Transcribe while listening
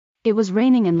It was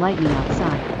raining and lightning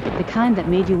outside, the kind that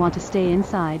made you want to stay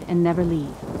inside and never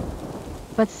leave.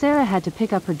 But Sarah had to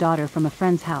pick up her daughter from a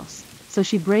friend's house, so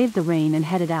she braved the rain and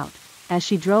headed out. As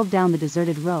she drove down the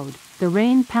deserted road, the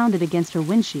rain pounded against her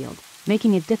windshield,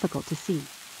 making it difficult to see.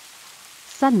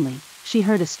 Suddenly, she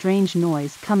heard a strange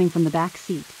noise coming from the back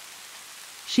seat.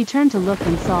 She turned to look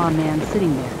and saw a man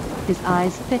sitting there, his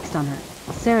eyes fixed on her.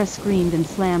 Sarah screamed and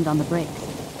slammed on the brakes,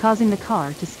 causing the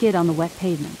car to skid on the wet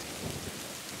pavement.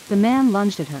 The man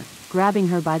lunged at her, grabbing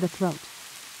her by the throat.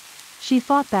 She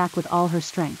fought back with all her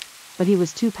strength, but he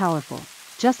was too powerful.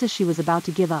 Just as she was about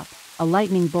to give up, a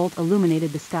lightning bolt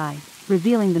illuminated the sky,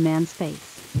 revealing the man's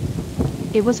face.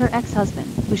 It was her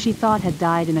ex-husband, who she thought had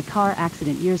died in a car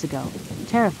accident years ago.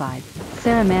 Terrified,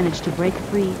 Sarah managed to break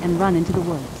free and run into the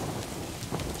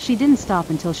woods. She didn't stop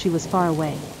until she was far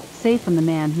away, safe from the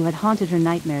man who had haunted her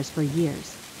nightmares for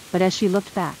years. But as she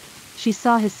looked back, she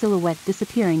saw his silhouette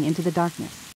disappearing into the darkness.